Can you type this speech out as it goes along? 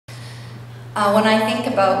When I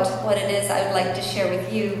think about what it is I would like to share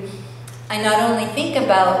with you, I not only think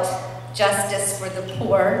about justice for the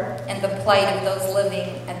poor and the plight of those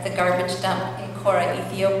living at the garbage dump in Korah,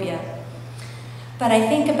 Ethiopia, but I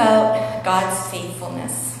think about God's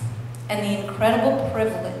faithfulness and the incredible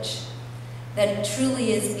privilege that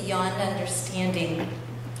truly is beyond understanding,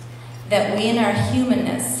 that we in our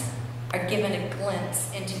humanness are given a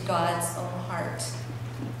glimpse into God's own heart.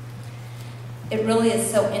 It really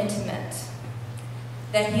is so intimate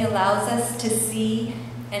that He allows us to see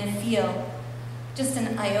and feel just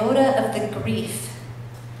an iota of the grief,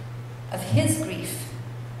 of His grief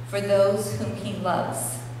for those whom He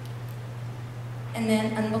loves. And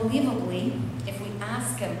then, unbelievably, if we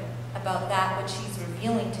ask Him about that which He's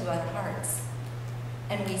revealing to our hearts,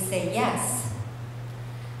 and we say yes,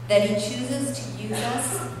 that He chooses to use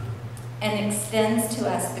us and extends to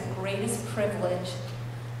us the greatest privilege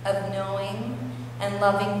of knowing and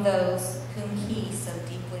loving those whom He so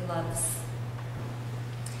deeply loves.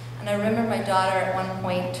 And I remember my daughter at one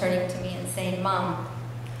point turning to me and saying, "Mom,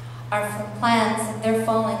 our plans, they're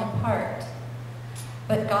falling apart,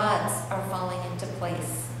 but God's are falling into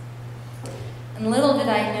place." And little did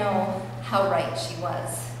I know how right she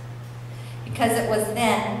was, because it was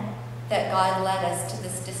then that God led us to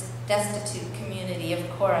this destitute community of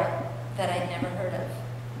Korah that I'd never heard of.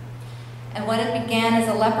 And what had began as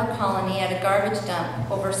a leper colony at a garbage dump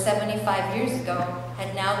over 75 years ago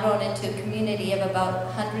had now grown into a community of about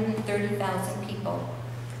 130,000 people,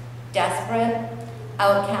 desperate,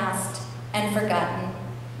 outcast, and forgotten,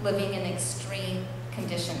 living in extreme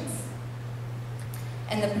conditions.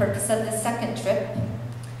 And the purpose of the second trip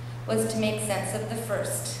was to make sense of the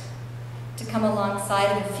first, to come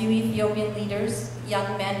alongside of a few Ethiopian leaders,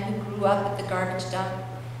 young men who grew up at the garbage dump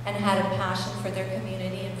and had a passion for their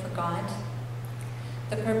community and for God.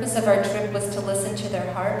 The purpose of our trip was to listen to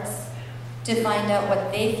their hearts, to find out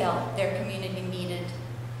what they felt their community needed,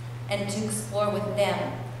 and to explore with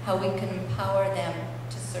them how we can empower them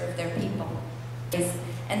to serve their people.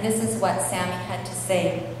 And this is what Sammy had to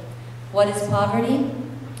say. What is poverty?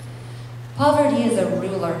 Poverty is a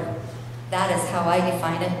ruler. That is how I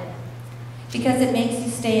define it. Because it makes you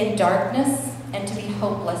stay in darkness and to be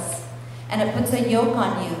hopeless, and it puts a yoke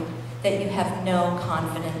on you that you have no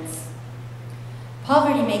confidence.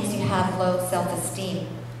 Poverty makes you have low self-esteem.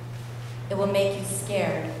 It will make you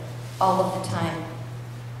scared all of the time,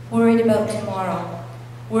 worried about tomorrow,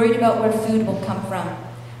 worried about where food will come from,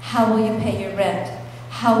 how will you pay your rent,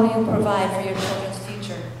 how will you provide for your children's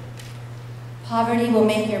future. Poverty will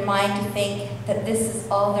make your mind to think that this is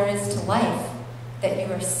all there is to life, that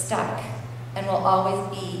you are stuck and will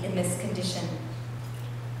always be in this condition.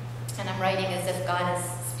 And I'm writing as if God is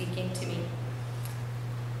speaking to me.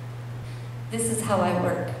 This is how I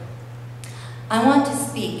work. I want to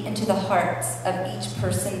speak into the hearts of each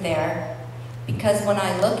person there, because when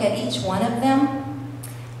I look at each one of them,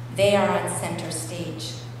 they are on center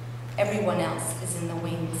stage. Everyone else is in the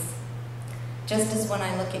wings. Just as when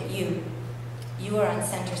I look at you, you are on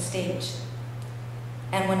center stage.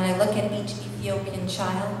 And when I look at each Ethiopian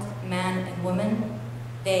child, man and woman,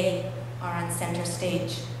 they are on center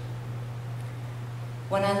stage.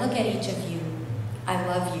 When I look at each of you, I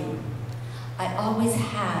love you. I always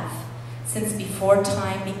have, since before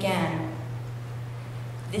time began.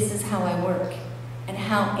 This is how I work, and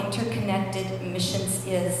how interconnected missions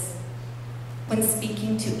is. When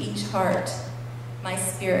speaking to each heart, my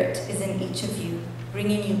spirit is in each of you,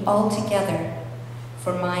 bringing you all together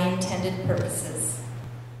for my intended purposes.